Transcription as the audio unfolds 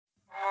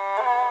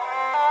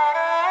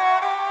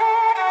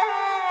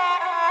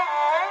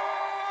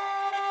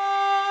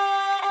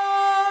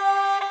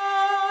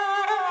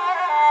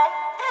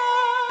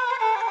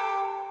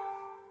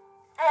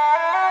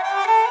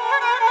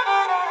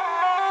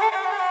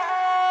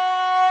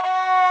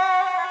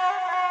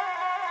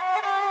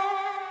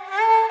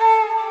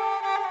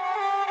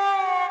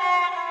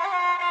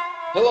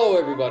Hello,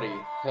 everybody.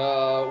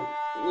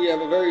 We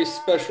have a very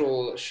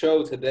special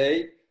show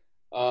today.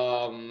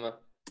 Um,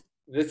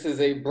 this is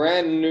a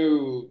brand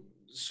new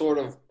sort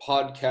of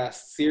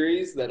podcast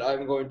series that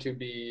I'm going to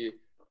be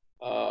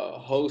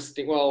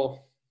hosting.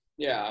 Well,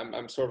 yeah,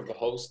 I'm sort of the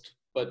host,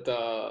 but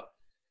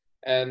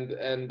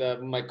and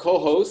my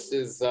co-host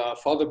is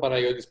Father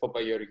Panayotis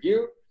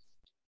Papageorgiou,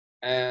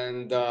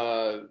 and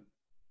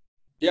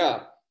yeah,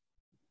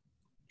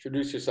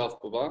 introduce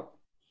yourself, Papa.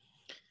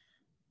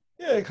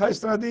 Yeah, hi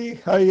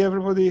Strati, hi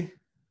everybody.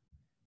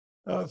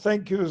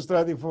 Thank you,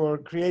 Strati, for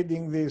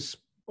creating this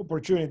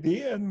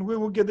opportunity, and we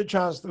will get the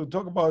chance to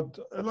talk about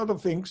a lot of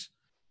things.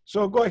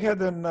 So go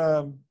ahead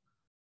and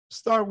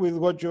start with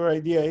what your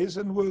idea is,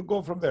 and we'll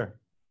go from there.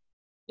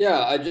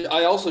 Yeah,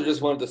 I also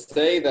just wanted to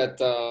say that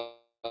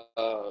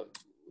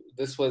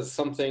this was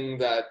something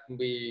that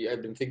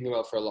I've been thinking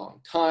about for a long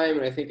time,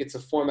 and I think it's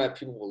a format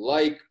people will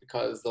like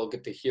because they'll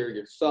get to hear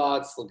your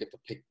thoughts, they'll get to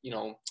pick,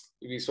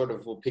 we sort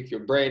of will pick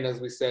your brain,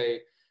 as we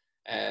say,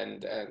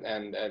 and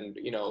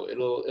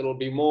it'll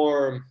be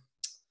more,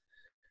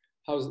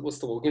 what's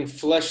the word? We can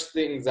flesh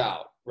things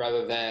out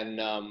rather than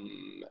a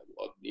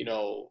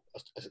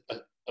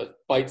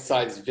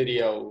bite-sized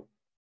video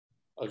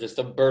of just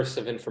a burst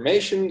of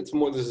information. It's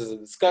more, this is a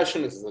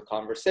discussion, this is a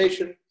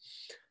conversation.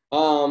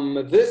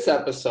 This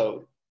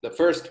episode, the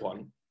first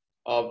one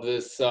of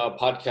this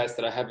podcast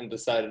that I haven't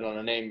decided on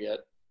a name yet,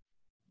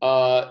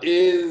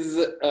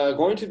 is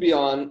going to be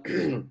on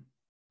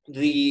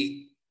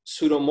the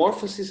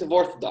pseudomorphosis of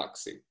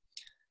orthodoxy.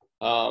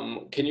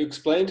 Can you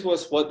explain to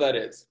us what that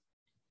is?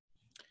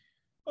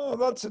 Oh,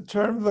 that's a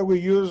term that we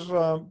used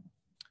in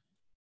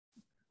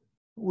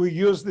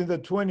the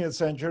 20th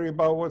century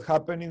about what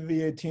happened in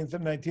the 18th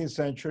and 19th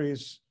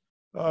centuries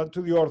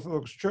to the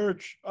Orthodox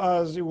Church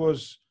as it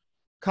was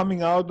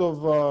coming out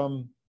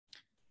of,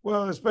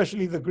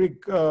 especially the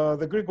Greek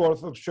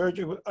Orthodox Church,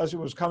 as it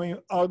was coming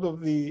out of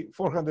the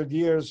 400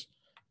 years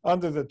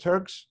under the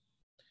Turks,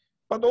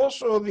 but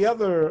also the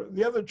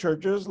other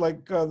churches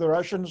like the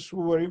Russians, who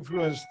were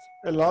influenced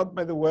a lot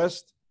by the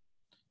West.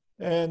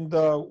 And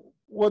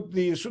what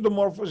the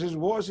pseudomorphosis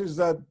was is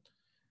that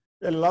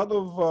a lot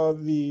of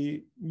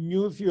the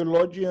new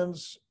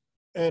theologians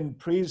and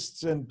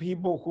priests and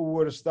people who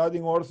were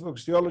studying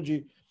Orthodox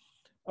theology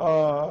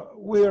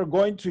were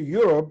going to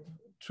Europe,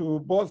 to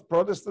both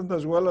Protestant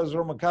as well as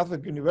Roman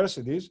Catholic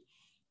universities,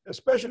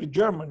 especially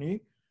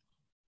Germany,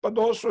 but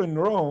also in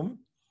Rome.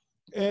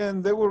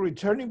 And they were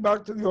returning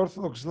back to the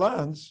Orthodox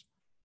lands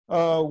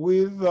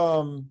with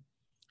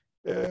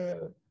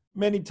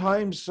many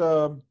times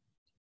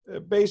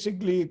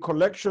basically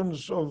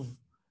collections of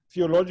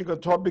theological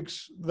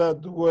topics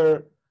that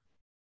were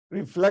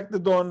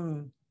reflected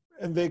on,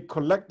 and they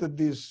collected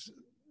these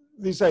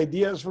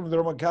ideas from the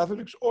Roman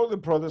Catholics or the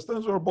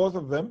Protestants or both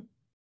of them.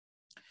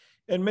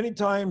 And many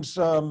times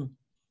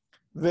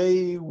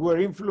they were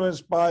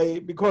influenced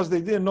because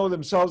they didn't know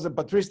themselves the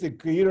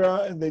patristic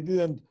era, and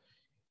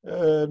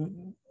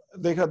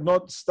they had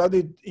not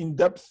studied in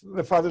depth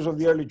the fathers of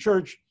the early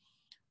church.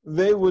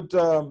 They would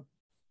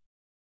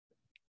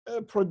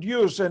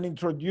produce and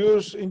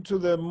introduce into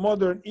the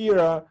modern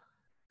era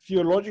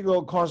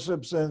theological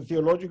concepts and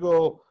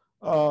theological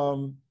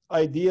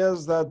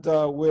ideas that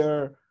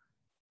were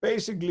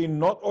basically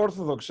not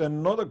orthodox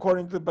and not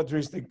according to the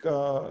patristic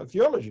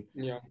theology,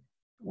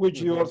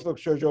 which the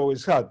Orthodox Church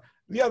always had.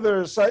 The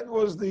other side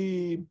was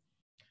the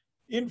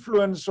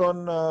influence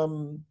on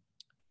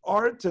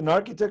art and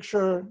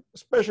architecture,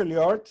 especially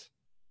art.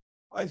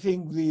 I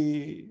think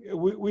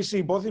we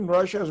see both in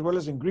Russia as well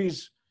as in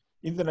Greece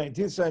in the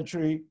 19th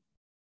century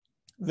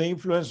the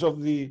influence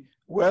of the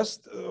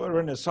West,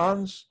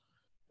 Renaissance,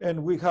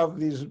 and we have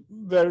these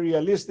very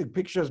realistic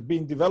pictures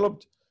being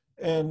developed.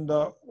 And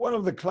one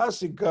of the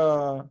classic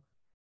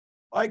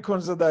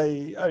icons that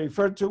I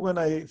refer to when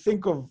I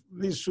think of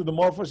this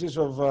pseudomorphosis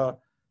of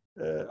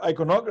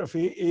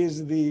iconography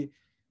is the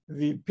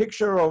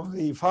picture of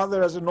the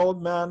Father as an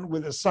old man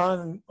with the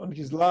Son on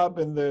his lap,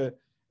 and the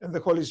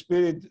Holy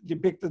Spirit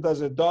depicted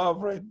as a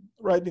dove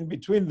right in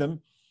between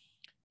them.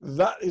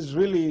 That is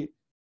really,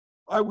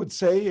 I would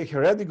say, a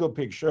heretical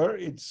picture.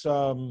 It's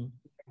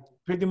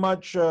pretty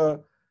much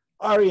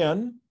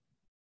Arian,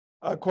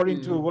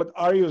 according to what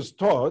Arius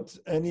taught.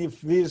 And if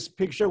this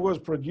picture was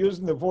produced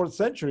in the 4th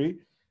century,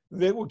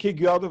 they would kick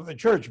you out of the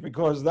church,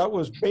 because that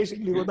was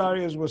basically what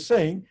Arius was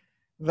saying,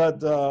 that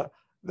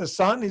the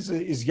Son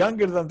is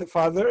younger than the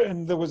Father,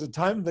 and there was a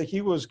time that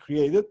he was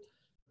created.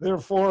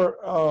 Therefore,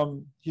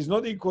 he's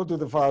not equal to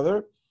the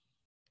Father.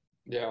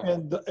 Yeah.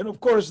 And of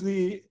course,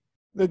 the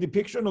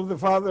depiction of the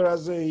Father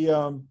as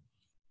a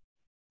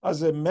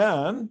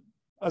man,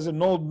 as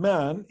an old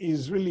man,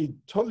 is really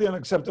totally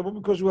unacceptable,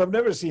 because we have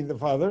never seen the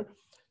Father.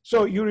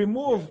 So you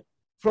remove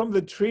from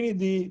the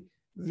Trinity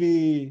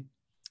the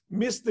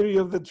mystery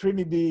of the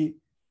Trinity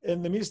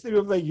and the mystery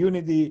of the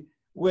unity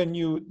when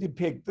you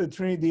depict the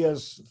Trinity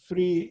as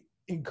 3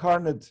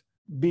 incarnate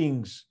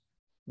beings: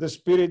 the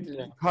Spirit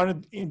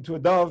incarnate into a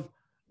dove,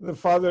 the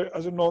Father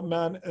as an old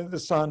man, and the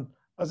Son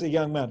as a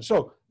young man.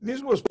 So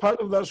this was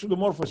part of that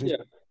pseudomorphosis.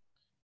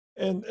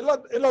 and a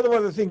lot of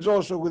other things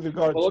also with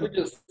regard Well, to.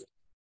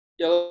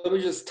 let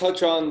me just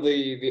touch on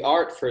the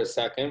art for a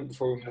second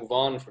before we move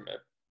on from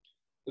it.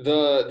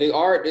 The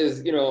art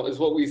is, you know, is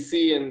what we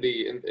see in the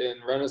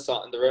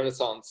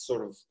Renaissance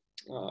sort of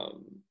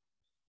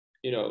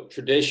you know,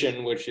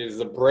 tradition, which is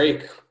a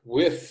break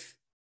with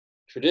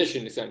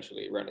tradition,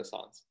 essentially.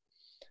 Renaissance.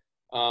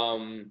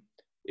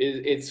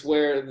 It's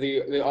where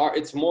the art,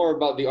 it's more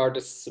about the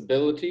artist's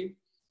ability,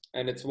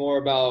 and it's more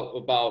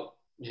about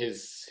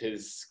his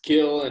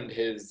skill and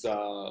his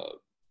I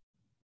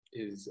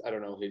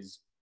don't know, his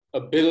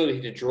ability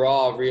to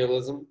draw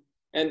realism,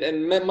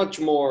 and much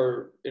more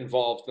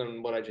involved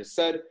than what I just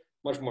said,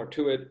 much more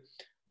to it.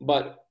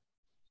 But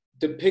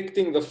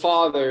depicting the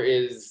father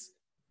is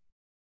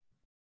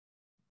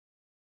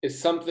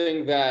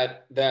something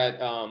that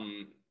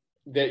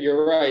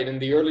you're right. In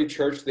the early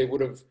church, they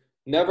would have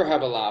never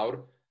have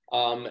allowed.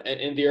 And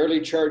in the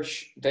early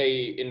church,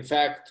 they in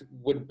fact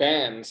would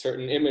ban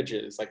certain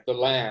images, like the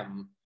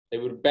lamb. They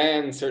would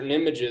ban certain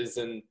images,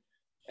 and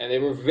they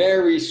were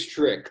very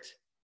strict.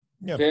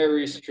 Yeah.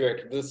 Very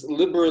strict. This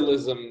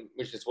liberalism,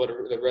 which is what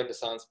the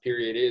Renaissance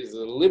period is,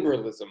 a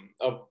liberalism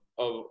of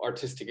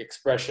artistic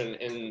expression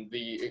in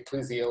the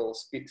ecclesial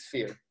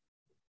sphere.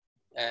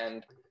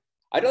 And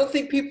I don't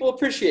think people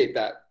appreciate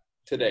that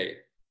today.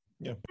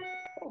 Yeah.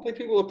 I don't think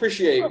people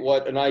appreciate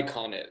what an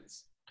icon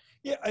is.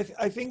 Yeah,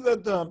 I think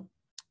that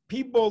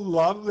people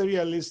love the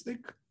realistic.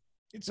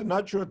 It's a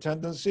natural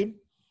tendency.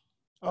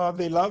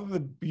 They love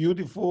the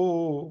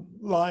beautiful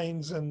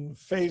lines and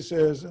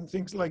faces and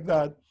things like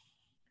that.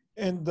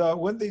 And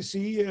when they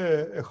see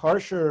a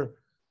harsher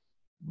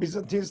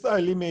Byzantine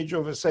style image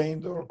of a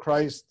saint or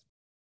Christ,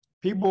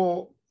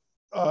 people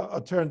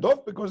are turned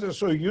off because they're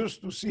so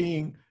used to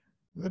seeing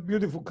the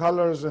beautiful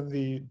colors and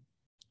the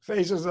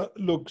faces that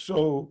look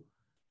so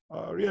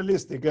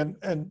realistic.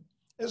 And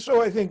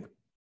so I think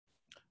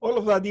all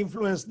of that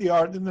influenced the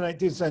art in the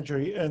 19th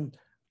century, and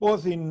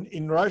both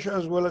in Russia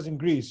as well as in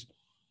Greece.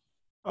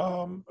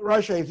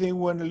 Russia, I think,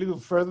 went a little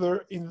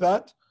further in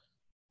that.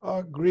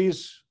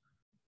 Greece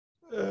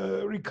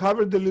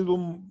recovered a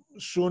little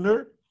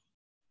sooner,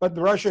 but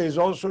Russia is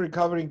also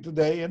recovering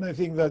today, and I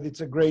think that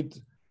it's a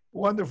great,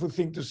 wonderful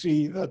thing to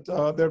see that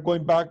they're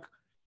going back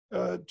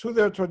to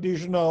their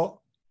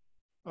traditional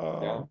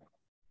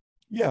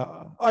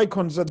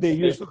icons that they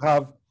used to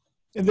have,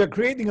 and they're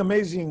creating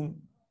amazing.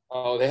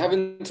 Oh, they have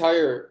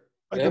entire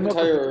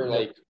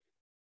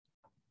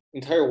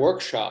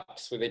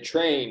workshops where they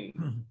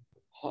train.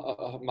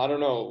 I don't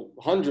know,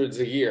 hundreds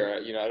a year.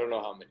 You know, I don't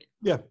know how many.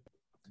 Yeah,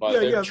 but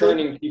they're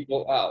churning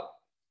people out.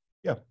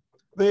 Yeah,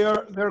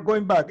 they're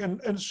going back,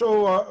 and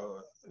so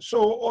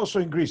also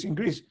in Greece. In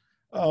Greece,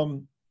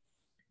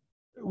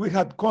 we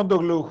had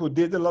Kondoglou, who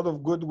did a lot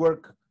of good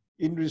work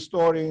in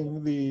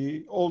restoring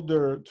the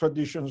older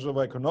traditions of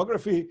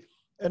iconography.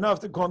 And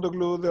after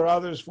Kondoglou, there are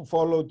others who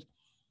followed.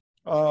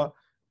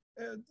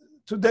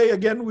 Today,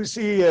 again, we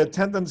see a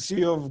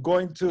tendency of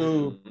going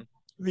to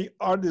the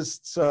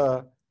artist's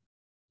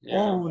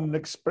own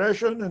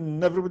expression,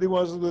 and everybody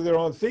wants to do their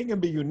own thing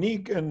and be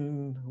unique.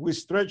 And we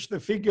stretch the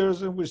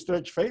figures, and we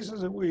stretch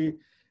faces, and we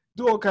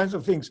do all kinds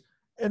of things.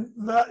 And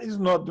that is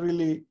not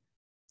really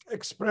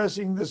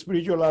expressing the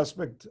spiritual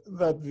aspect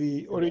that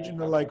the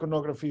original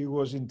iconography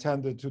was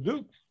intended to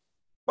do,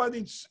 but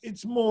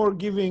it's more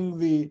giving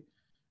the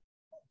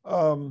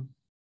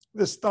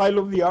style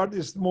of the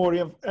artist more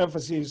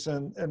emphasis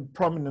and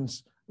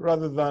prominence,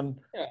 rather than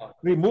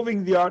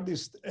removing the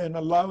artist and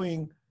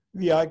allowing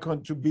the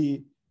icon to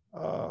be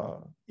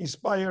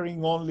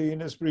inspiring only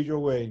in a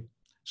spiritual way.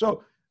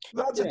 So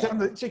that's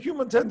it's a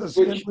human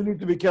tendency, and we need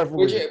to be careful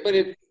with it. But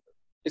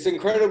it's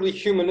incredibly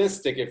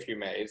humanistic, if you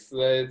may.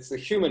 It's a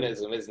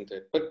humanism, isn't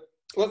it? But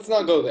let's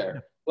not go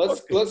there.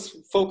 Let's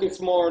focus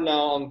more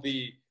now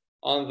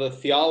on the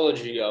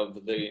theology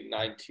of the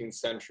 19th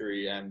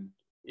century, and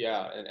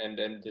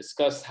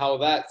discuss how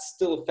that's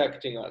still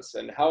affecting us,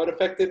 and how it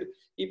affected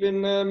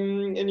even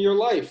in your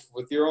life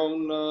with your own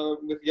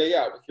with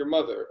your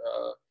mother,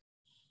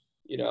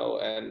 you know,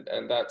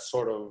 and that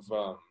sort of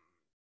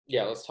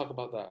let's talk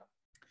about that.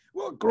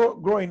 Well,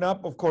 growing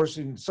up, of course,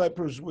 in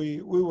Cyprus,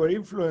 we were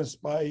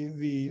influenced by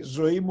the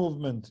Zoe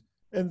movement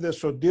and the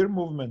Sodir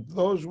movement.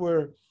 Those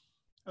were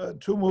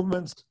two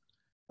movements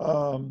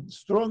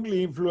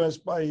strongly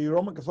influenced by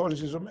Roman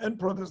Catholicism and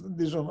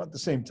Protestantism at the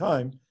same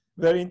time.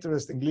 Very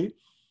interestingly,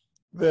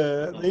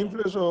 the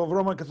influence of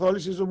Roman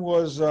Catholicism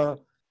was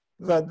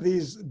that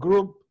this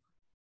group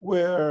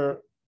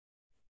were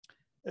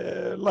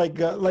like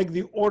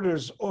the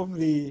orders of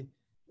the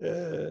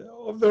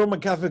Roman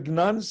Catholic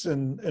nuns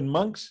and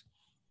monks.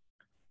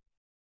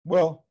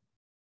 Well,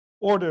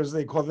 orders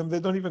they call them. They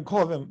don't even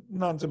call them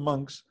nuns and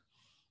monks.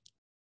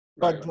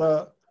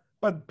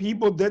 But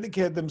people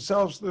dedicated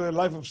themselves to a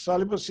life of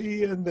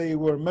celibacy, and they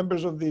were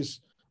members of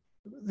this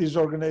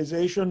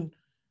organization,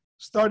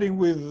 starting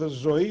with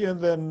Zoe, and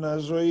then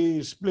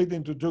Zoe split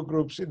into two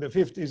groups in the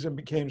 50s and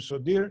became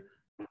Sodir.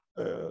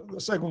 The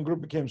second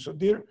group became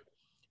Sodir,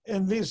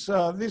 and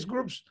these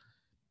groups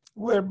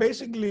were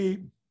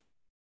basically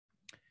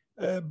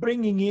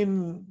bringing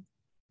in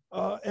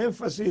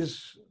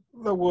emphasis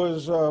that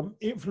was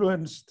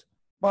influenced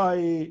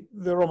by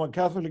the Roman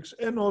Catholics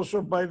and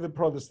also by the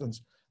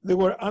Protestants. They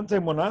were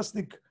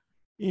anti-monastic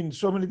in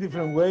so many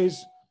different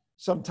ways.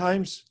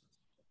 Sometimes,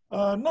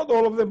 not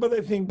all of them, but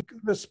I think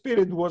the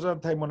spirit was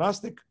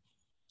anti-monastic.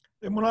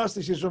 The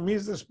monasticism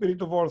is the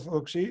spirit of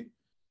orthodoxy,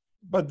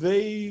 but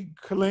they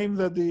claim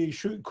that they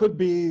could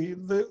be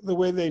the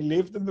way they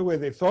lived and the way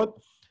they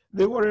thought.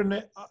 They were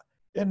an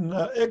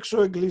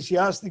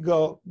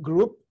exo-ecclesiastical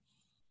group,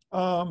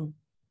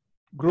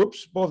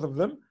 groups, both of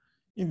them,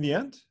 in the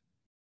end.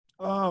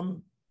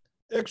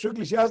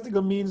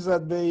 Exo-ecclesiastical means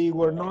that they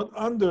were not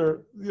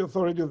under the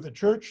authority of the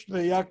church.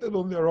 They acted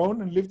on their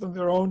own and lived on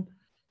their own.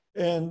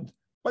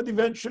 But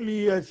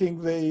eventually, I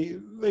think they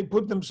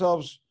put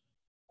themselves,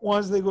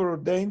 once they were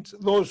ordained,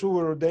 those who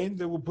were ordained,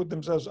 they would put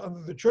themselves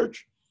under the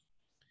church.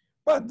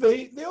 But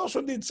they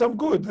also did some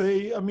good.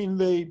 The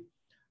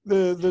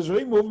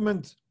Zoe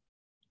movement,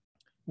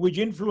 which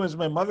influenced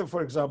my mother,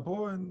 for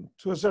example, and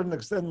to a certain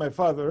extent my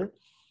father,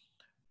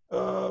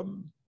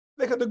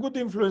 they had a good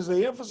influence.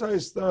 They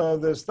emphasized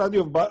the study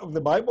of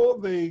the Bible.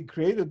 They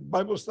created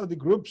Bible study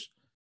groups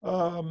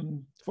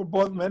for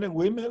both men and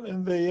women,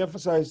 and they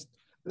emphasized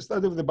the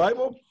study of the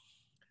Bible.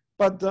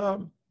 But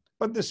the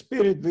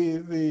spirit,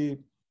 the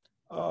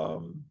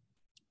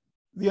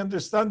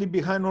understanding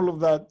behind all of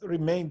that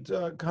remained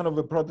kind of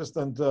a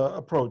Protestant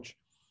approach.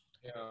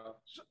 Yeah.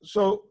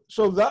 So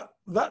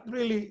that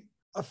really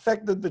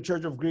affected the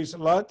Church of Greece a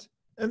lot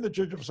and the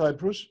Church of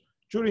Cyprus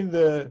during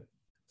the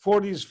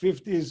 40s,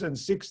 50s, and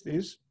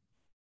 60s.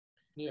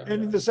 Yeah,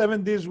 and in the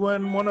 70s,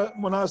 when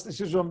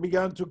monasticism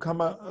began to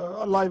come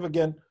alive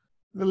again,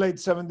 the late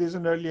 70s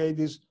and early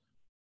 80s,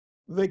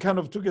 they kind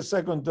of took a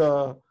second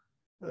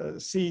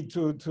seed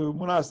to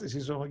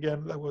monasticism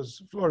again that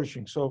was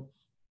flourishing. So,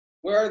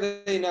 where are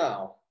they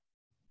now?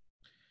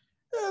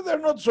 They're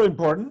not so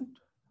important.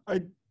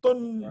 I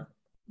don't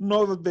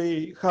know that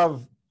they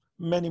have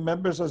many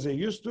members as they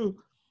used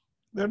to.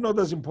 They're not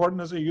as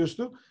important as they used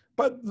to.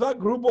 But that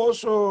group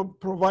also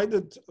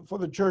provided for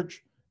the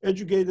church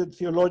educated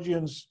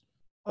theologians.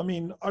 I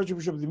mean,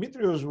 Archbishop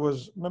Dimitrios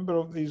was a member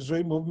of the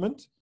Zoe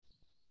movement,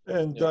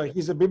 and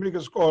he's a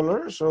biblical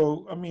scholar.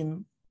 So, I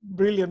mean,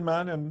 brilliant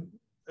man,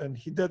 and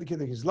he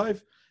dedicated his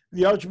life.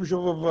 The Archbishop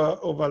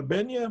of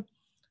Albania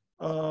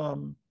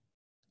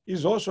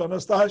is also,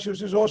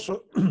 Anastasios is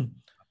also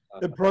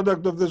a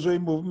product of the Zoe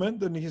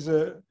movement, and he's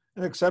an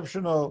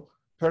exceptional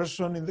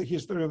person in the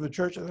history of the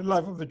church and the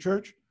life of the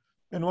church,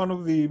 and one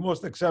of the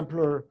most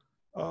exemplar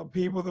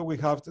people that we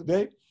have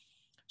today.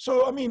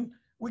 So, I mean,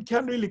 we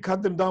can't really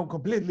cut them down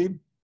completely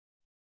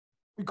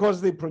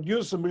because they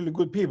produce some really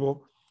good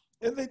people,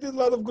 and they did a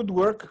lot of good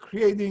work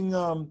creating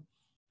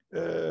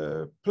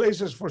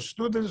places for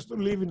students to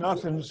live in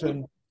Athens.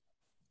 And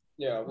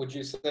would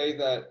you say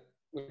that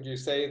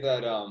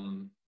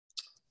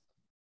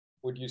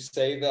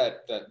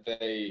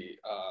they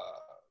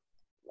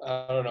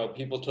I don't know,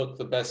 people took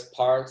the best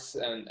parts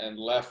and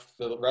left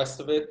the rest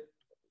of it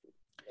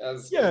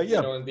as you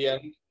know, in the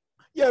end?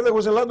 Yeah, there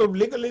was a lot of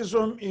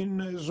legalism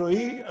in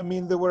Zoe. I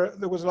mean, there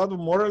was a lot of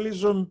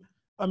moralism.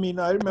 I mean,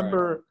 I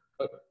remember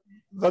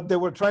that they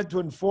were trying to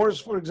enforce,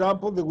 for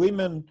example, the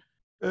women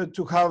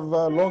to have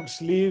long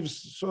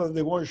sleeves so that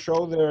they won't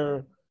show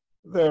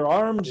their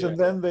arms, and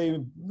then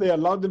they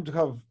allowed them to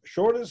have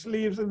shorter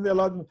sleeves, and they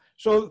allowed them.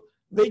 So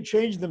they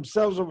changed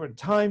themselves over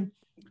time.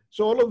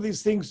 So all of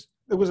these things,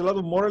 there was a lot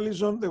of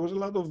moralism, there was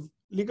a lot of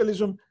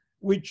legalism,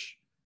 which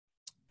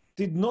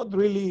did not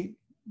really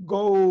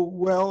go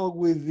well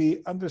with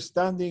the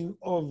understanding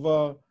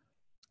of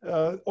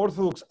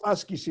Orthodox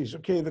ascesis.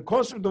 Okay, the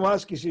concept of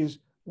ascesis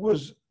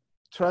was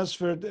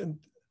transferred and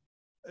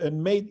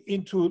made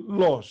into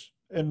laws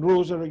and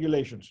rules and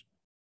regulations.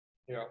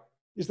 Yeah.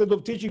 Instead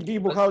of teaching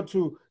people how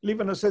to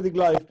live an ascetic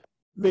life,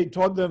 they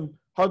taught them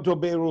how to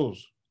obey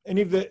rules. And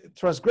if they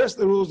transgressed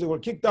the rules, they were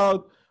kicked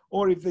out.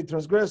 Or if they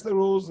transgressed the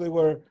rules, they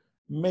were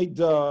made,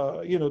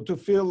 to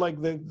feel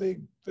like they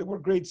were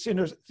great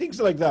sinners.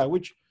 Things like that,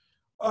 which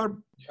are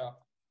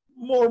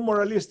more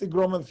moralistic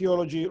Roman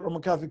theology,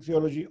 Roman Catholic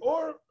theology,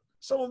 or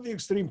some of the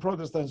extreme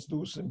Protestants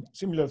do some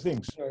similar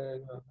things.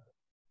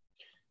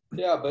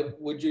 Yeah, but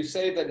would you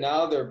say that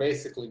now they're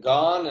basically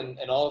gone,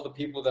 and all the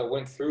people that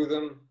went through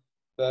them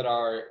that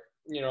are,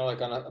 like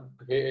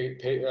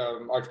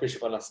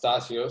Archbishop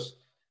Anastasios,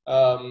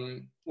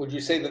 would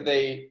you say that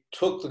they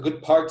took the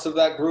good parts of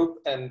that group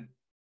and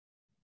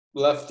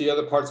left the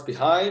other parts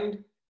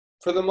behind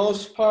for the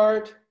most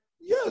part?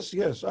 Yes,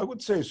 I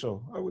would say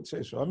so. I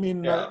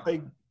mean,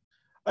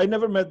 I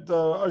never met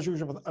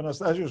Archbishop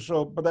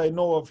Anastasios, but I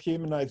know of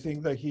him, and I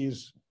think that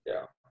he's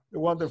a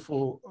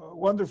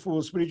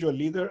wonderful spiritual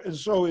leader, and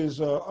so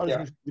is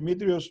Archbishop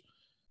Dimitrios,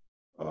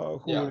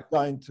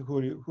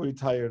 who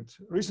retired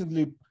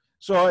recently.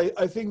 So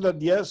I think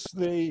that yes,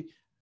 they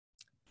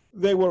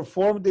were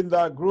formed in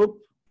that group,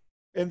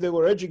 and they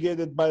were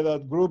educated by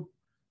that group,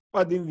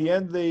 but in the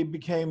end they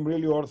became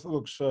really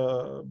Orthodox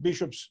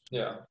bishops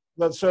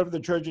that served the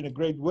church in a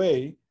great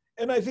way.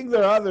 and I think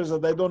there are others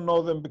that I don't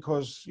know them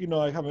because,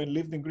 I haven't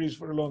lived in Greece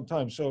for a long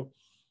time. So,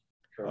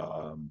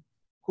 Sure.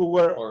 who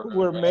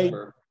were made,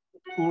 Remember.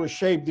 who were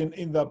shaped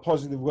in that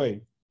positive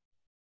way.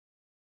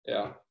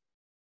 Yeah.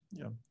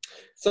 Yeah.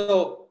 So,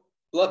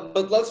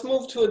 but let's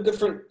move to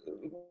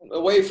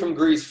away from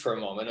Greece for a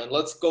moment, and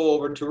let's go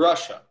over to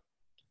Russia.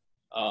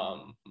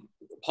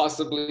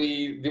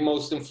 Possibly the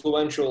most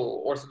influential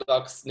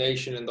Orthodox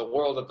nation in the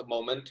world at the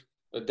moment,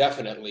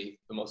 definitely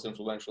the most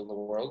influential in the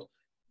world.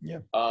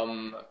 Yeah.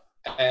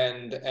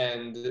 And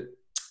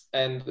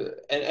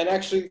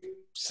actually,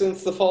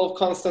 since the fall of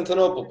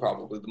Constantinople,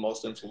 probably the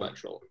most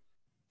influential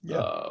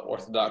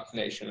Orthodox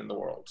nation in the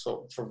world.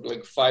 So for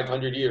like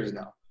 500 years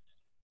now,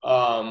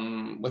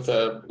 with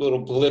a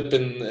little blip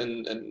in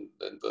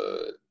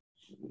the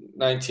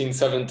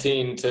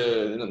 1917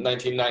 to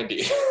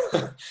 1990.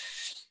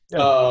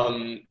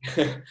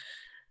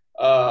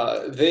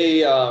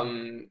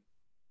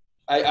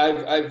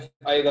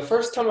 The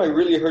first time I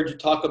really heard you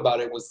talk about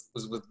it was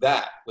with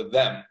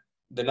them,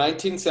 the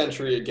 19th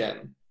century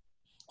again.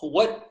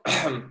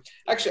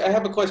 Actually, I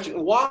have a question.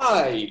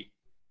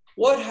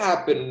 What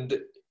happened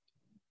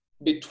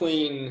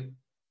between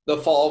the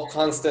fall of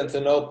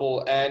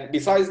Constantinople and,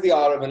 besides the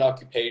Ottoman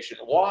occupation,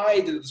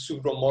 why did the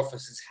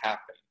pseudomorphosis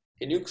happen?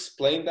 Can you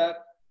explain that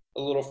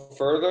a little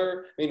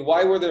further? I mean,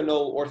 why were there no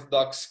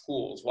Orthodox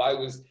schools? Why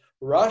was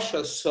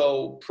Russia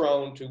so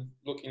prone to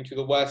looking to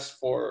the West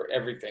for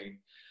everything?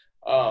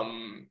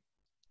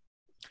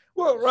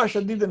 Well,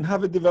 Russia didn't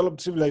have a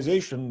developed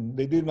civilization.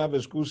 They didn't have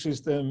a school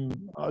system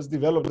as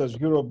developed as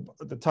Europe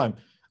at the time.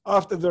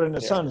 After the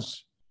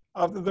Renaissance,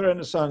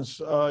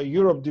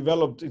 Europe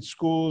developed its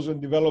schools and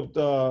developed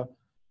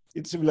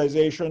its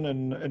civilization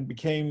and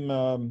became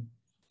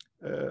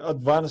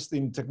advanced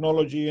in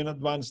technology and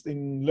advanced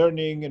in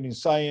learning and in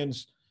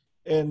science.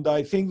 And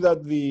I think that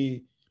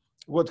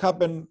what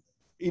happened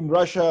in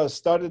Russia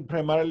started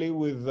primarily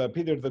with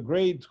Peter the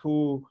Great,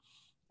 who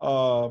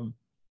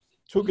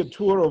took a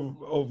tour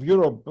of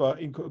Europe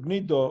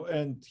incognito,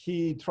 and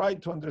he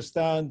tried to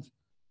understand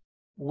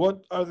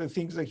what are the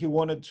things that he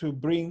wanted to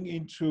bring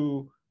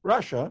into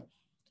Russia.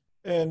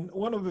 And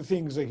one of the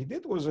things that he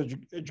did was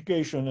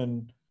education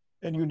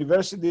and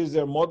universities.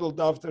 They're modeled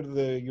after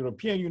the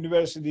European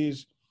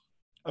universities.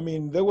 I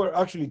mean, they were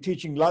actually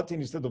teaching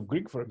Latin instead of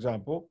Greek, for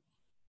example,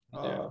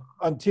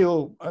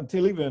 until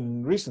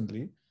even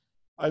recently.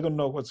 I don't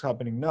know what's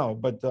happening now,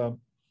 but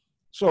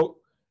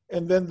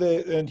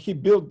and he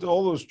built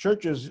all those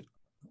churches,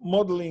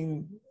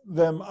 modeling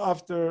them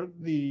after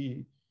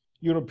the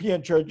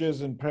European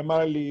churches and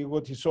primarily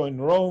what he saw in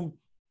Rome.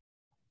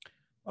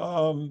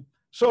 And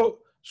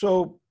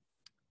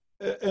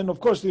of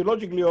course,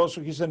 theologically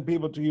also, he sent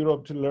people to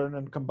Europe to learn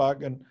and come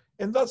back. And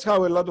that's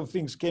how a lot of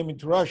things came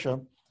into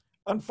Russia.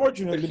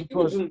 Unfortunately,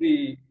 because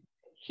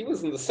he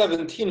was in the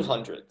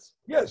 1700s.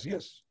 Yes,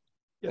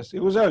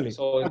 it was early.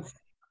 So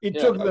it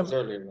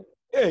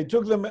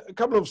took them a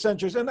couple of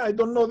centuries, and I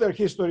don't know their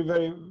history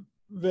very,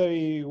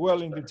 very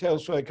well in detail,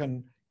 so I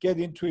can get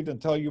into it and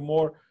tell you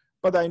more.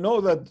 But I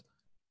know that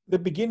the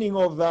beginning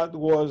of that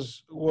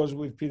was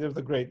with Peter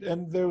the Great,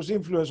 and there was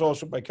influence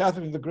also by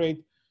Catherine the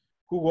Great,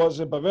 who was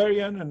a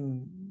Bavarian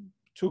and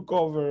took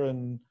over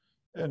and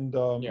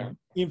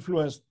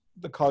influenced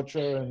the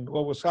culture and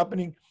what was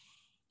happening.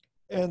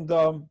 And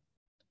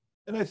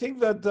I think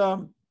that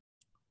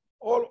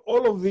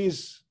all of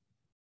these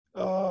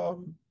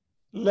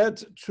led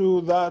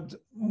to that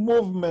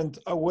movement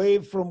away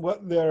from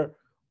what their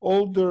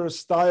older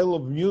style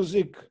of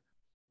music,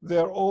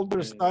 their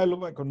older style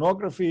of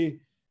iconography,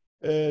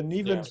 and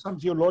even some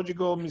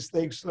theological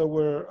mistakes that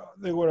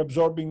they were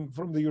absorbing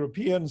from the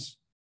Europeans,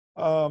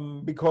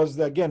 because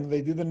again,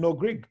 they didn't know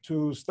Greek,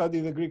 to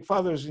study the Greek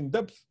fathers in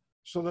depth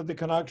so that they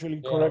can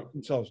actually correct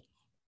themselves.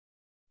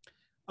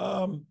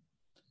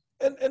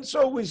 And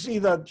so we see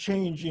that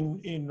change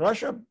in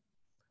Russia,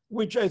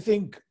 which I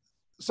think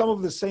some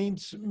of the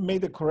saints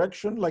made a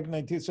correction, like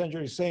 19th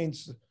century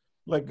saints,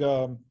 like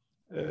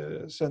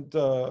Saint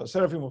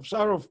Seraphim of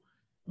Sarov,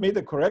 made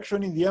a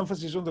correction in the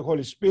emphasis on the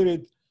Holy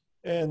Spirit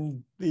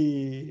and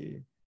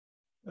the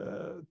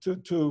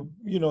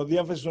the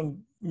emphasis on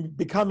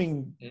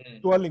becoming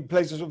dwelling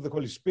places of the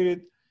Holy Spirit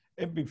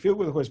and be filled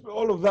with the Holy Spirit.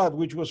 All of that,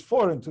 which was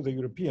foreign to the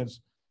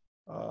Europeans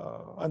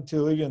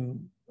until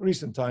even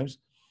recent times,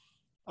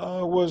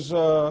 was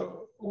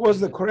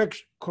the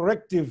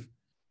corrective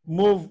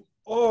move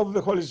of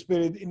the Holy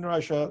Spirit in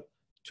Russia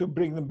to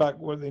bring them back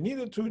where they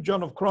needed to.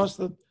 John of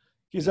Kronstadt,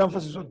 his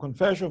emphasis on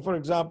confession, for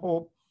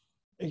example,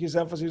 and his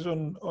emphasis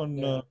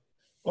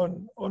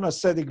on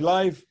ascetic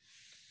life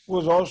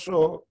was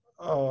also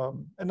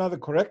another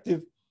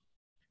corrective.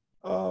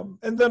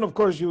 And then, of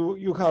course,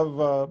 you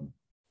have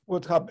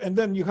what happened, and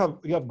then you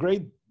have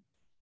great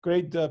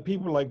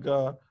people like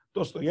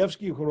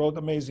Dostoevsky, who wrote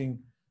amazing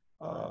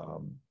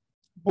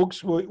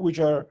books which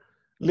are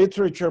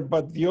literature,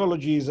 but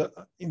theology is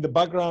in the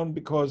background,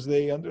 because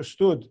they had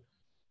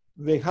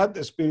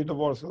the spirit of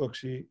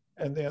orthodoxy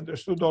and they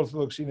understood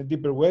orthodoxy in a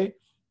deeper way.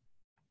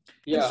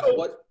 Yeah.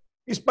 So,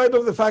 in spite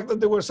of the fact that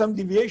there were some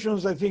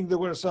deviations, I think there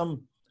were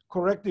some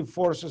corrective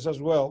forces as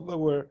well that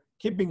were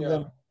keeping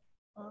them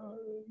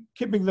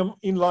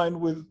in line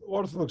with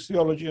Orthodox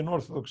theology and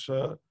Orthodox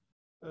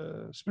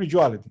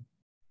spirituality.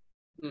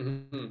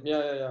 Mm-hmm.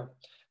 Yeah.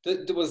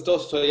 Was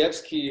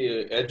Dostoevsky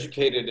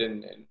educated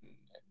in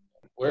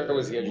where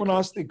was he educated?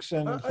 Monastics,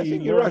 and I think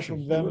in learned Russia.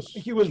 from them.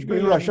 He was in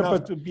brilliant Russia, enough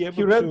but to be able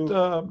he read,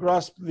 to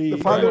grasp the the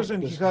fathers, right.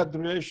 and he had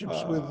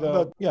relationships with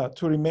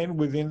to remain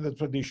within the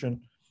tradition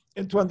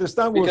and to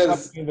understand what was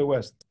happening in the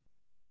West.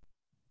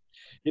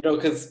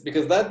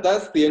 Because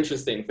that's the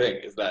interesting thing,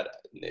 is that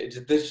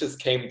this just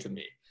came to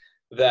me,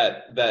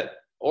 that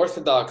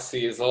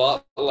Orthodoxy is a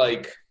lot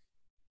like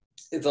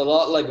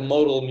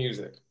modal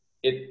music.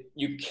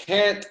 You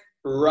can't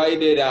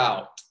write it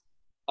out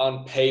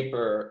on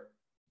paper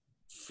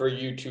for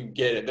you to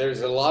get it.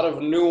 There's a lot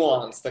of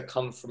nuance that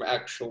comes from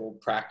actual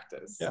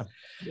practice. Yeah.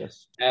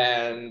 Yes.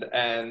 And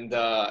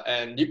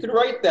you can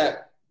write the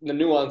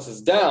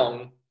nuances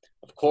down.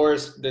 Of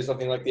course, there's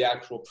nothing like the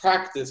actual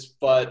practice,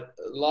 but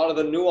a lot of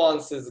the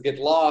nuances get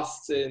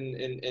lost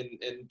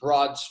in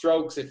broad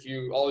strokes if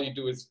all you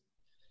do is,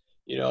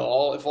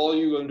 if all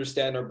you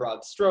understand are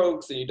broad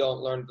strokes and you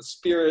don't learn the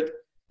spirit.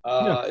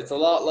 It's a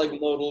lot like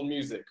modal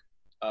music,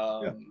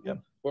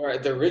 where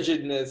the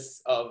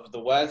rigidness of the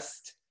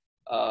West,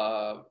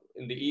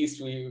 in the East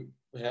we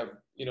have,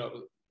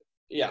 anyway.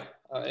 Yeah,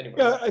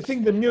 I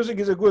think the music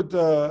is a good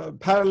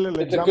parallel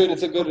example.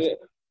 It's a good.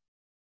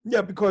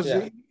 Yeah, because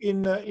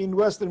in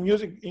Western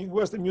music,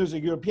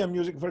 European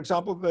music, for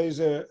example, there is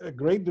a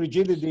great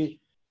rigidity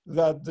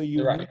that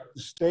you need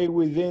to stay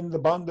within the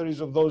boundaries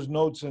of those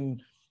notes.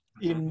 And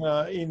in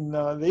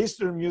the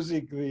Eastern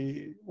music,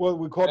 what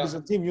we call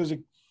Byzantine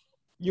music,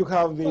 you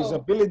have this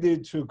ability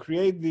to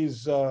create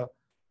these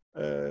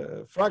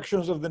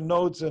fractions of the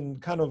notes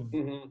and kind of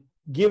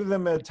give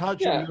them a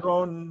touch of your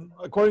own,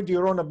 according to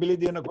your own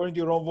ability and according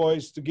to your own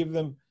voice, to give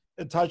them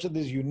a touch that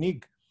is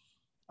unique.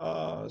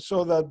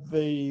 So that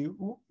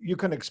you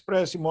can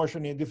express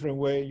emotion in a different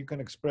way. You can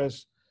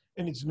express,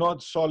 and it's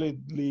not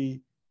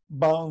solidly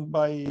bound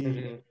by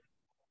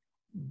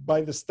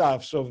the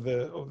staffs of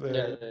the.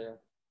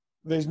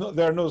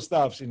 There are no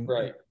staffs in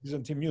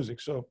Byzantine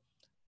music, so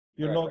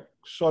you're not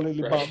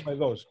solidly bound by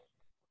those.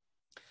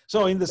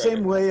 So in the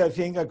same way, I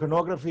think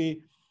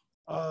iconography.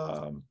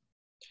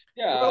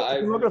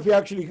 Iconography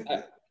actually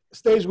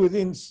stays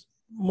within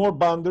more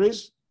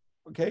boundaries.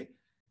 Okay.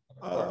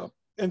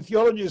 And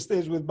theology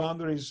stays with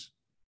boundaries.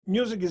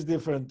 Music is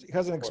different. It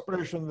has an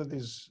expression that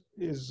is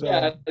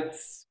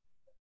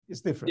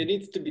it's different. It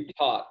needs to be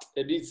taught.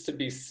 It needs to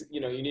be,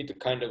 you need to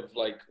kind of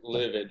like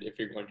live it if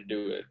you're going to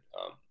do it.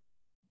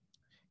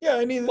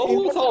 And in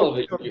all of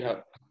it you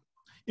have.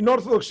 In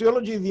Orthodox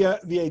theology,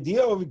 the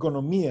idea of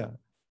economia,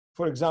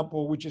 for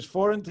example, which is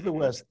foreign to the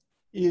West,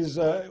 is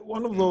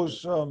one of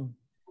those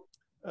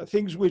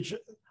things which,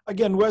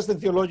 again, Western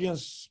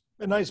theologians,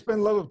 and I spend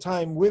a lot of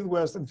time with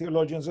Western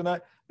theologians, and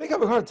they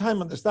have a hard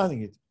time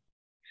understanding it.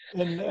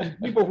 And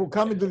people who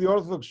come into the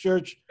Orthodox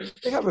Church,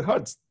 they have a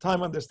hard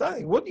time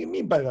understanding. What do you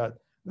mean by that?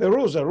 The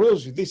rules are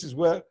rules. This is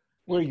where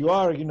you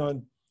are,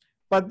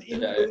 But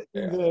in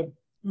the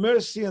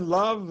mercy and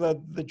love that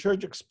the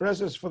Church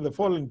expresses for the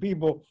fallen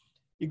people,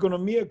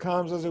 economia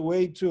comes as a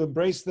way to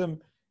embrace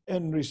them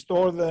and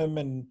restore them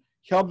and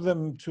help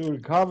them to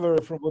recover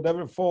from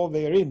whatever fall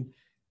they are in.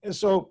 And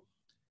so,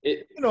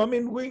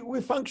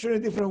 we function a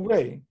different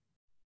way.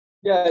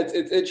 Yeah, it's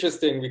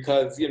interesting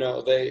because,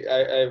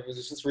 I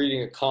was just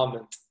reading a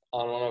comment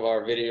on one of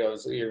our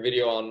videos, your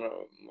video on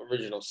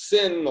original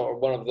sin or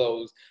one of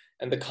those,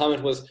 and the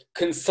comment was,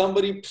 can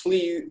somebody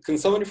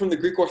from the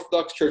Greek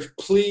Orthodox Church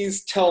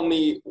please tell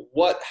me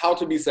how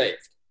to be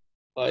saved?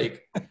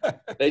 Like,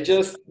 they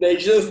just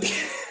can't.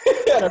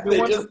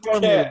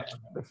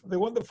 They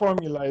want the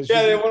formula.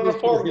 They want the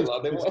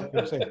formula.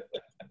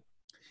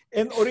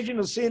 And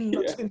original sin,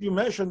 since you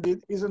mentioned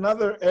it, is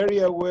another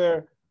area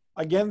where,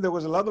 again, there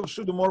was a lot of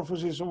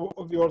pseudomorphosis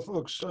of the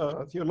Orthodox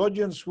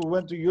theologians who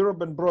went to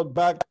Europe and brought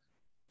back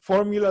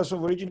formulas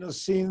of original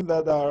sin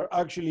that are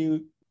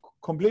actually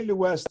completely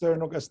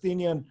Western,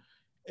 Augustinian,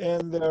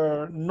 and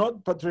they're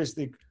not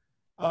patristic.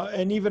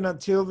 And even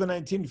until the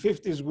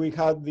 1950s, we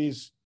had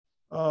this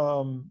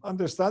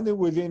understanding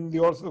within the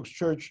Orthodox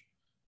Church.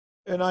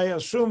 And I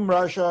assume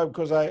Russia,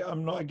 because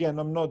I'm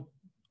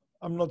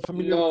not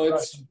familiar with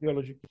Russian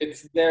theology.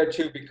 It's there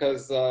too,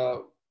 because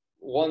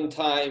one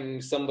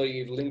time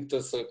somebody linked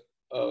us a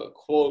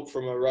quote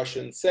from a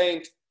Russian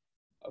saint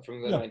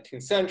from the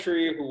 19th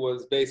century who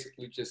was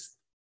basically just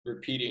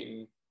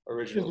repeating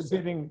original sin.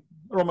 Repeating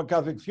Roman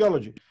Catholic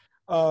theology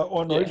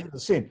on original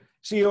sin.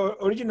 See,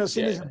 original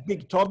sin is a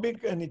big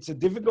topic, and it's a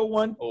difficult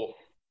one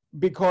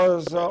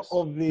because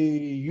of the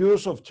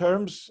use of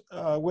terms.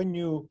 When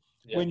you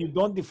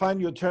don't define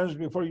your terms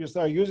before you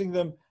start using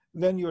them,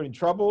 then you're in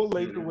trouble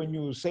later when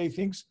you say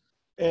things.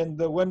 And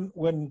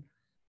when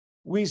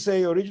we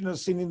say original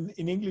sin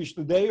in English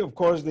today, of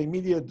course, the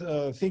immediate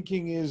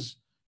thinking is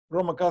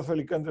Roman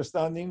Catholic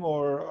understanding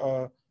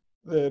or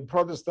the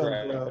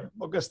Protestant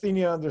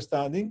Augustinian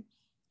understanding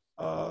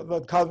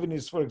that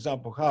Calvinists, for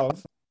example,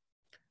 have.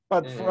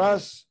 But for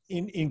us,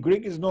 in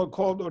Greek, it's not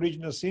called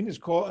original sin, it's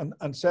called an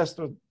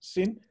ancestral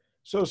sin.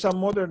 So some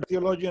modern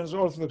theologians,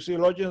 Orthodox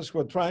theologians who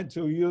are trying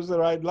to use the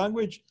right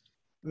language,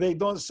 they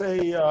don't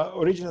say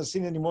original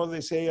sin anymore, they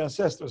say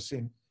ancestral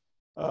sin.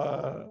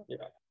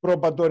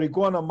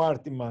 Propatorikon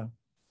amάρτημα,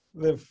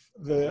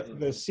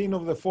 the sin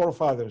of the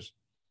forefathers.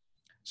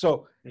 So,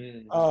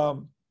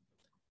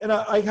 and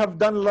I have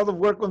done a lot of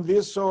work on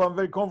this, so I'm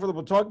very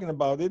comfortable talking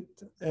about it.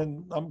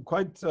 And I'm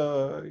quite,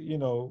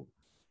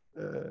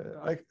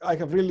 I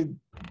have really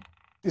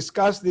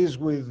discussed this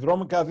with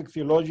Roman Catholic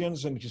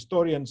theologians and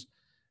historians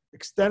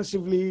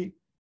extensively,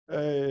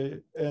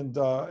 and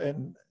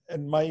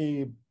my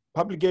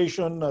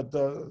publication at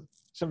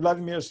St.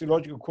 Vladimir's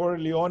Theological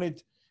Quarterly on it,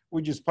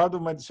 which is part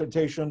of my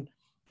dissertation,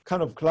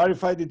 kind of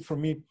clarified it for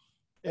me,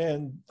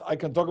 and I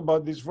can talk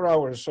about this for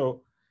hours.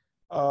 So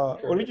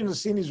original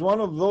sin is one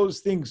of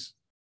those things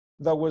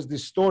that was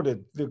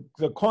distorted,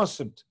 the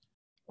concept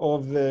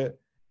of the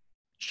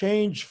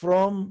change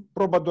from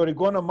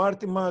propatorikon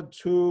amάρτημα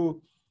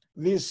to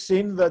this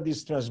sin that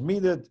is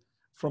transmitted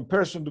from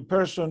person to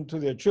person to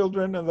their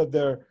children, and that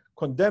they're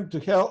condemned to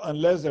hell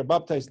unless they're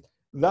baptized.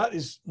 That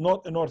is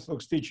not an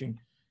Orthodox teaching.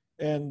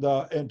 And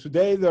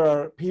today there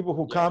are people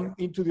who come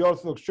into the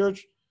Orthodox Church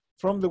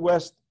from the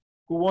West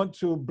who want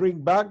to bring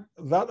back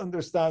that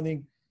understanding.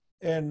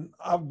 And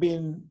I've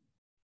been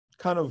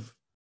kind of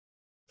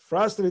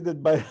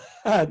frustrated by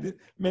that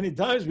many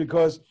times,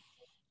 because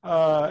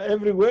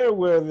everywhere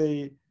where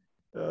they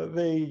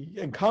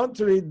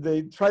encounter it,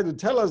 they try to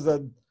tell us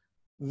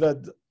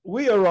that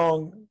we are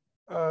wrong,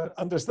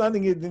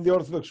 understanding it in the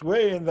Orthodox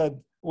way, and that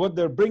what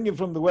they're bringing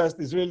from the West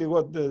is really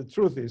what the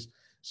truth is.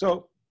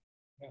 So,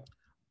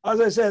 as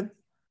I said,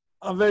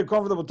 I'm very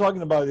comfortable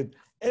talking about it.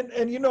 And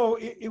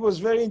it was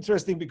very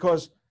interesting,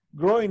 because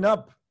growing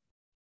up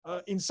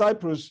in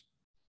Cyprus,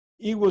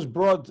 he was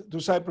brought to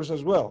Cyprus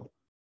as well.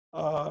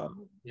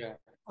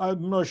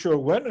 I'm not sure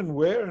when and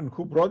where and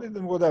who brought it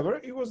and whatever.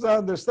 It was the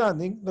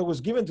understanding that was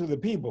given to the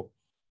people.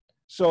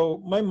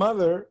 So my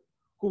mother,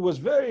 who was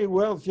very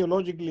well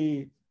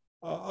theologically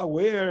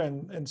aware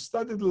and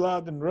studied a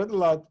lot and read a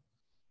lot,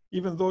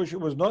 even though she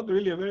was not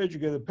really a very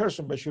educated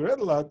person, but she read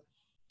a lot,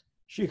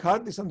 she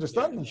had this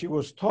understanding. She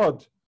was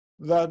taught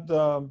that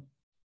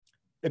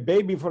a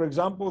baby, for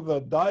example,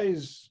 that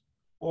dies,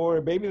 or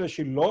a baby that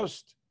she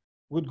lost,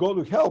 would go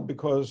to hell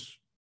because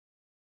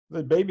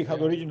the baby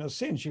had original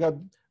sin.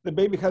 The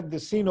baby had the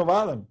sin of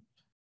Adam.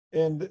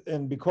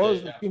 And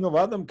because the sin of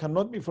Adam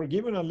cannot be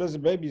forgiven unless the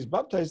baby is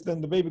baptized, then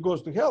the baby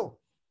goes to hell.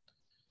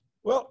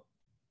 Well,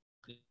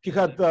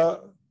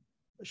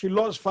 she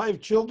lost 5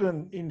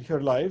 children in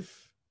her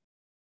life,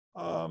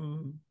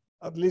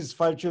 at least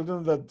 5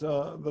 children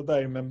that I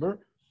remember.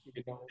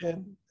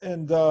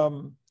 And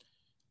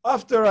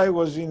after I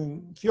was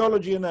in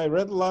theology and I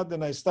read a lot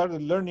and I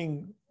started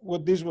learning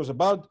what this was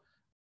about,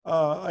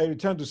 I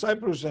returned to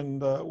Cyprus,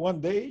 and one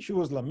day she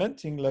was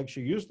lamenting, like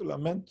she used to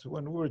lament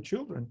when we were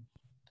children,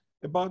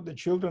 about the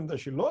children that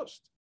she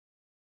lost.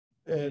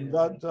 And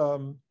that,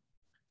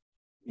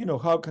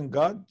 how can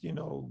God,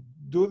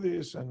 do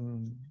this,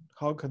 and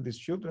how can these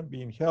children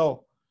be in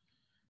hell?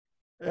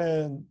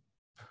 And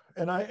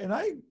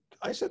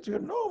I said to her,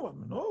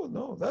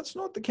 no, that's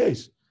not the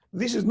case.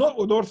 This is not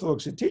what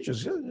Orthodoxy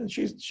teaches. And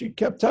she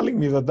kept telling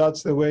me that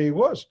that's the way it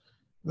was,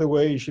 the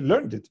way she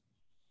learned it.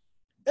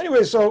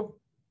 Anyway, so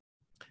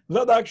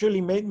that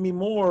actually made me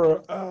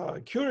more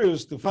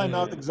curious to find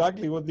out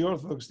exactly what the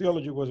Orthodox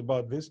theology was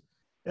about this.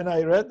 And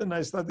I read and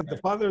I studied the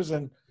Fathers,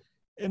 and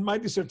my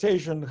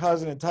dissertation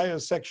has an entire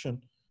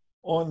section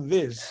on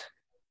this,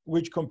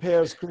 which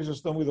compares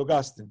Chrysostom with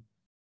Augustine.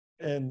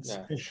 And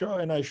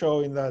I show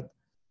in that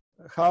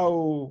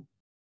how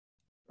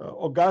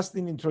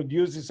Augustine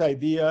introduced this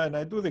idea, and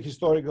I do the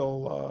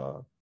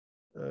historical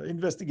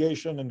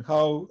investigation and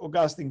how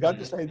Augustine got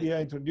this idea,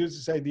 introduced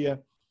this idea.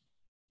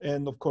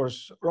 And of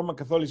course, Roman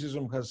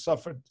Catholicism has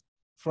suffered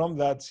from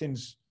that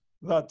since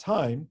that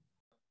time.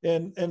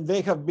 And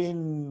they have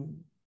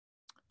been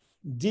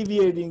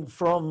deviating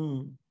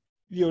from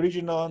the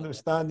original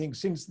understanding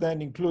since then,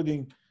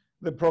 including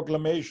the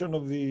proclamation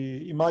of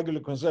the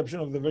Immaculate Conception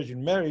of the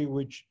Virgin Mary,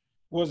 which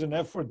was an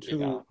effort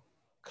to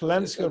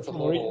cleanse her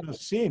from original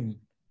sin.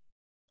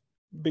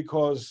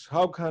 Because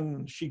how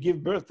can she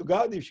give birth to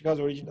God if she has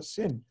original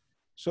sin?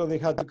 So they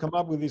had to come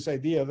up with this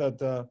idea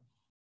that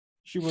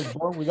she was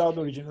born without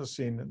original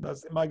sin, and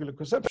that's the Immaculate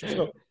Conception.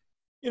 So,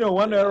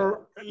 one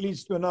error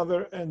leads to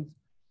another, and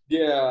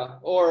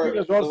or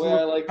the way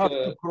I like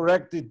to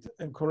correct it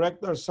and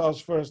correct ourselves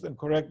first, and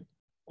correct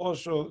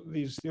also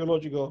these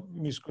theological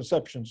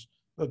misconceptions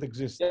that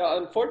exist.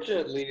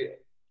 Unfortunately,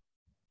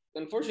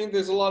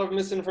 there's a lot of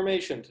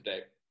misinformation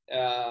today,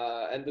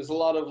 and there's a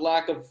lot of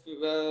lack of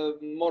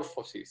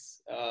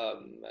morphosis,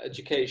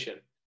 education,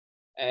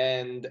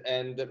 and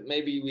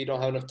maybe we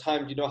don't have enough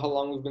time. Do you know how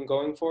long we've been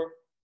going for?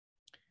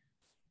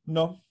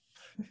 No.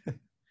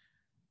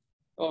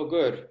 Oh,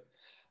 good.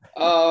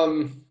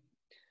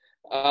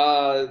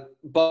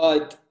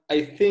 But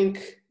I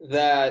think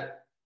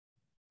that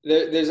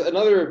there's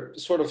another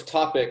sort of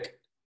topic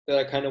that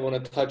I kind of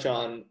want to touch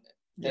on,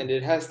 Yeah. and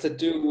it has to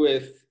do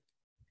with,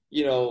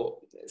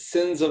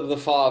 sins of the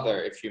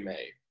father, if you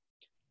may.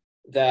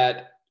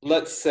 That,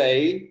 let's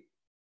say,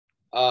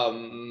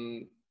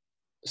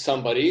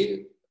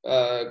 somebody,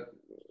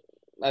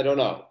 I don't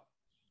know,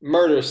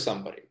 murders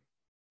somebody,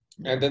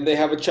 Yeah. and then they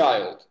have a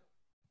child.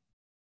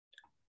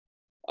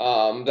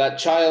 That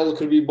child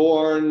could be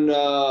born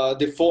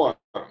deformed,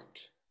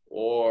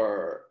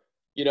 or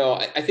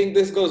I think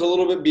this goes a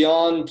little bit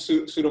beyond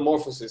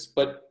pseudomorphosis,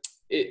 but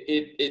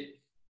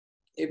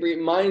it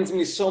reminds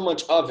me so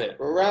much of it,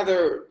 or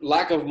rather,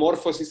 lack of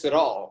morphosis at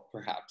all,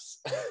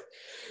 perhaps.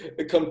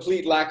 A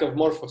complete lack of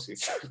morphosis,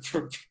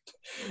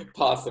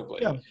 possibly.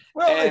 Yeah.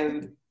 Well,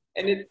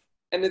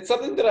 And it's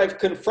something that I've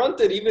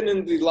confronted even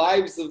in the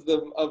lives of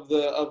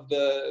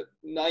the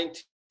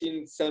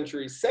 19th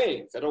century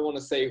saints. I don't want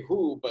to say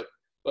who, but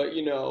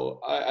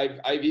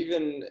I've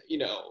even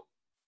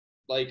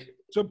like.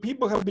 so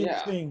people have been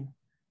Yeah.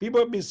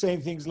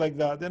 saying things like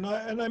that, and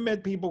I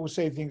met people who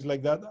say things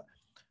like that.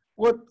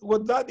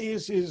 What that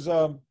is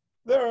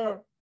there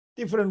are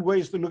different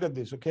ways to look at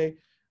this. Okay.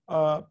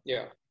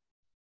 Yeah.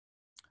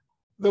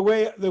 The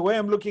way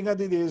I'm looking at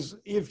it is,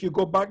 if you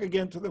go back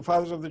again to the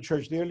fathers of the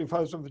church, the early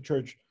fathers of the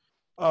church,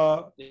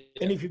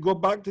 and if you go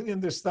back to the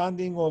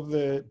understanding of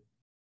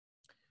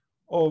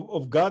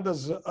God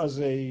as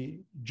a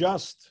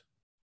just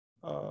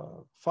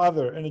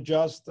father, and a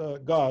just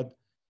God,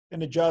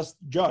 and a just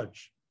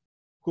judge,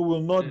 who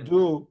will not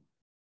do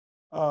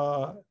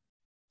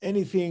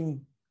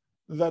anything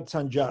that's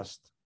unjust.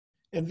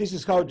 And this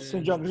is how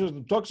St. John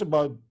Chrysostom talks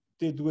about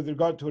it with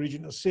regard to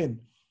original sin.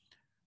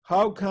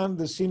 How can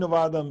the sin of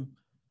Adam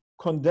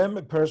condemn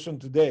a person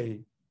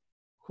today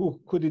who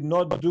did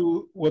not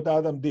do what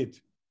Adam did?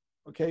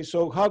 Okay,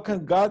 so how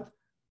can God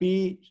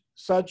be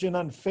such an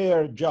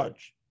unfair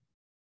judge?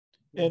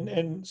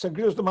 And St.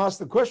 Chrysostom asked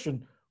the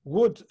question,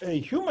 would a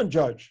human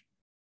judge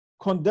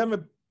condemn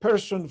a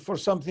person for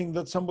something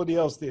that somebody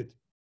else did?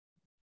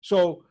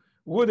 So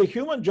would a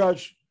human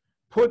judge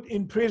put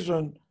in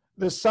prison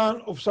the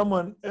son of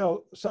someone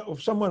else,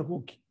 of someone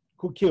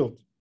who killed?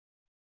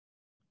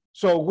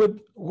 So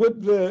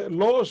would the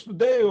laws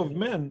today of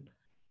men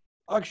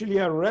actually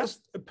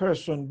arrest a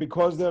person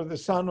because they're the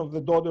son of the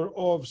daughter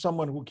of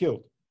someone who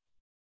killed?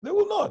 They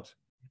will not.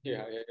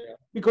 Yeah.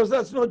 Because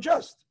that's not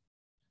just.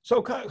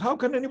 So how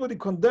can anybody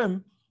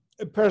condemn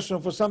a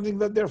person for something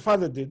that their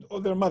father did,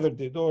 or their mother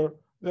did, or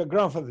their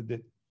grandfather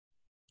did?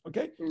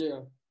 Okay? Yeah.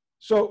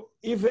 So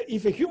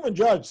if a human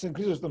judge, St.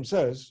 Chrysostom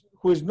says,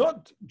 who is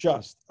not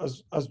just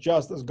as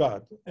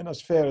God and as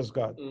fair as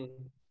God,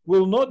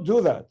 will not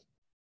do that,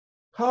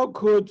 how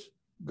could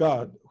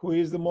God, who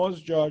is the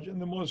most judge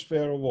and the most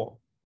fair of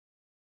all?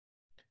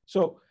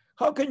 So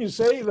how can you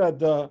say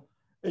that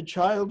a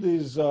child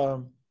is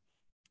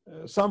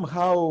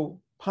somehow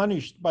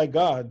punished by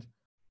God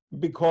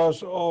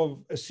because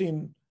of the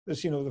sin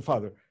of the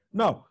father?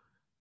 Now,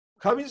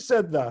 having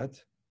said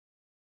that,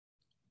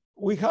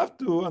 we have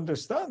to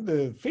understand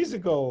the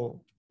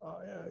physical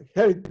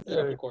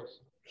Of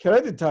course.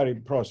 hereditary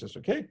process,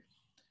 okay?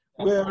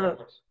 Where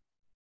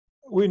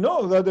we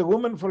know that a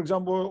woman, for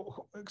example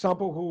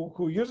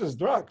who uses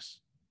drugs,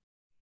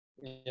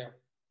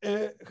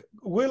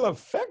 will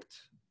affect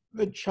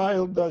the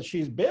child that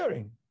she's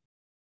bearing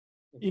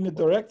in a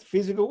direct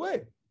physical way.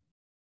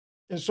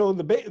 And so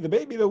the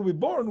baby that will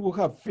be born will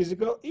have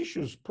physical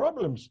issues,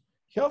 problems,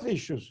 health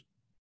issues,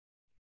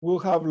 will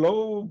have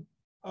low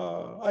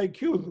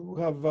IQ,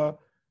 will have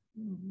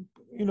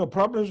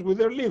problems with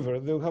their liver,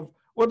 they'll have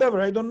whatever,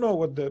 I don't know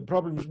what the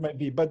problems might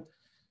be, but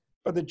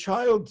the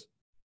child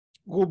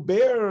will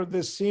bear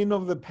the sin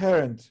of the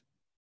parent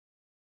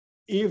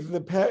if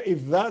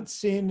that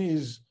sin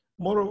is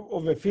more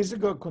of a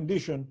physical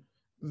condition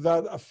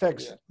that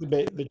affects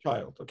the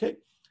child. Okay,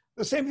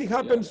 the same thing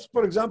happens,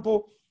 for example,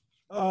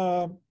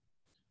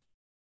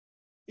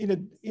 in a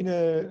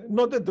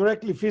not a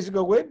directly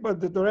physical way, but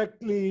the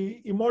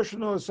directly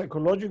emotional,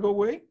 psychological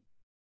way.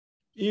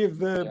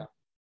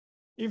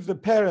 If the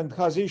parent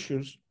has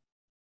issues,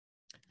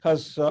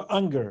 has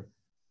anger,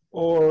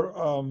 or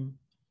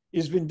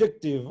is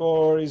vindictive,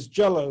 or is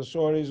jealous,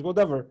 or is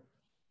whatever,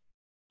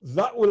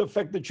 that will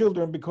affect the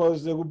children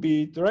because they will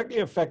be directly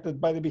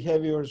affected by the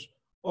behaviors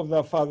of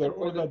that father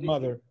or that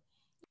mother.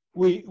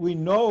 We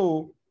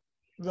know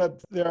that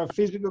there are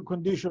physical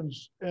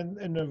conditions and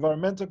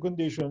environmental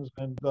conditions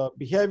and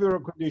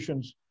behavioral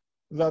conditions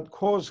that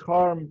cause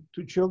harm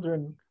to children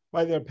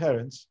by their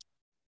parents.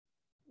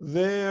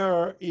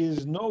 There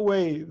is no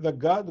way that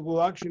God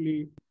will actually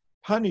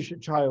punish a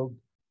child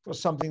for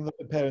something that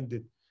the parent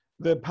did.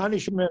 The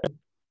punishment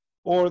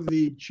or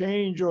the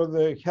change or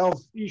the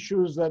health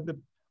issues that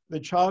the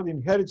child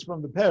inherits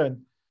from the parent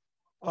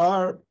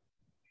are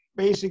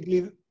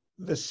basically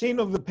the sin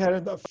of the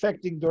parent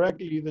affecting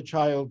directly the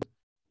child.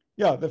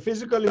 Yeah, the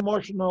physical,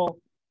 emotional,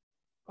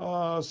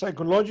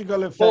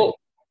 psychological effect.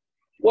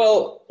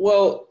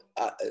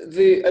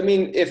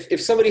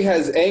 If somebody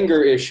has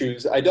anger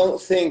issues, I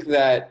don't think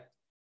that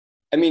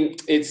I mean,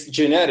 it's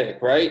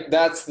genetic, right?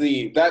 That's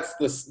the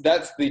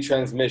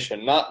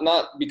transmission.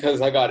 Not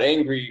because I got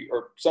angry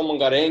or someone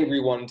got angry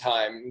one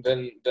time,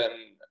 then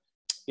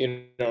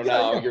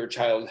now yeah. your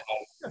child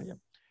has. Yeah.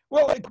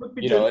 Well, it could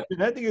be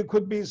genetic, it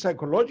could be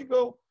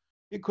psychological,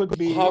 it could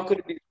be how could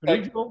it be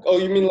spiritual. Oh,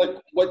 you mean like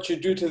what you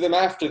do to them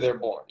after they're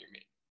born? You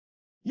mean?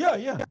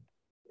 Yeah.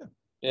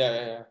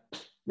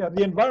 Yeah,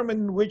 the environment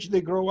in which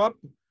they grow up,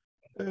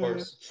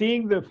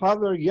 seeing the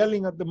father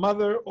yelling at the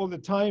mother all the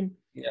time,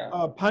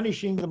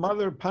 punishing the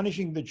mother,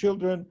 punishing the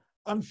children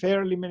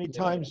unfairly many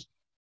times,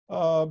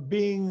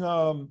 being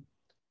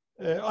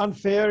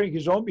unfair in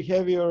his own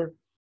behavior.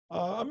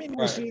 I mean,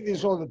 we see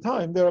this all the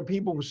time. There are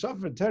people who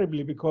suffer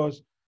terribly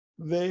because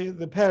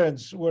the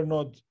parents were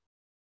not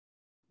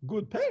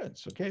good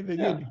parents. Okay, they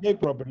didn't behave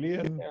properly,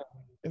 and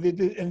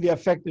they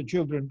affect the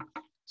children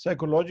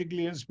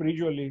psychologically and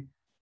spiritually.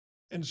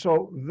 And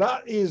so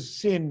that is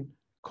sin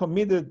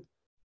committed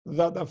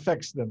that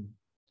affects them.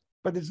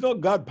 But it's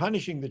not God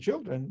punishing the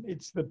children,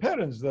 it's the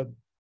parents that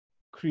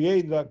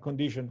create that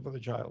condition for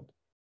the child.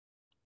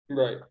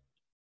 Right.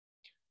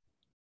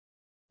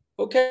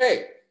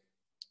 Okay.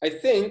 I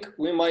think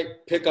we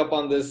might pick up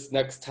on this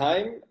next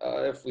time.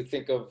 If we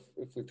think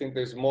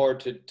there's more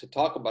to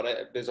talk about,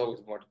 there's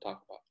always more to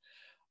talk about.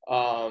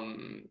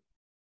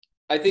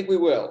 I think we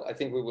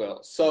will.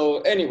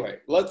 So anyway,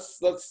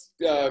 let's.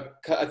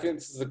 I think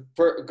this is a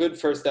good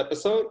first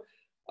episode.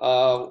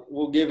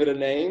 We'll give it a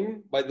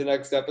name by the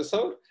next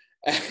episode.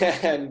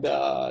 And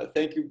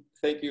thank you,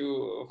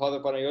 Father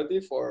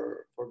Panayoti,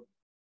 for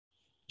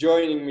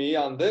joining me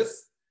on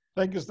this.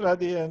 Thank you,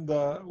 Strati, and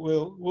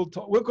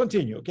we'll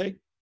continue. Okay,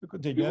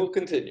 we will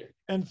continue.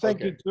 And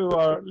thank you to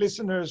our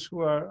listeners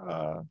who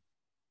are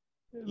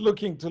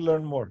looking to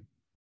learn more.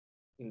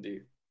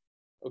 Indeed.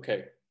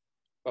 Okay.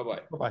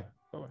 Bye-bye. Bye-bye.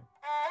 Bye-bye.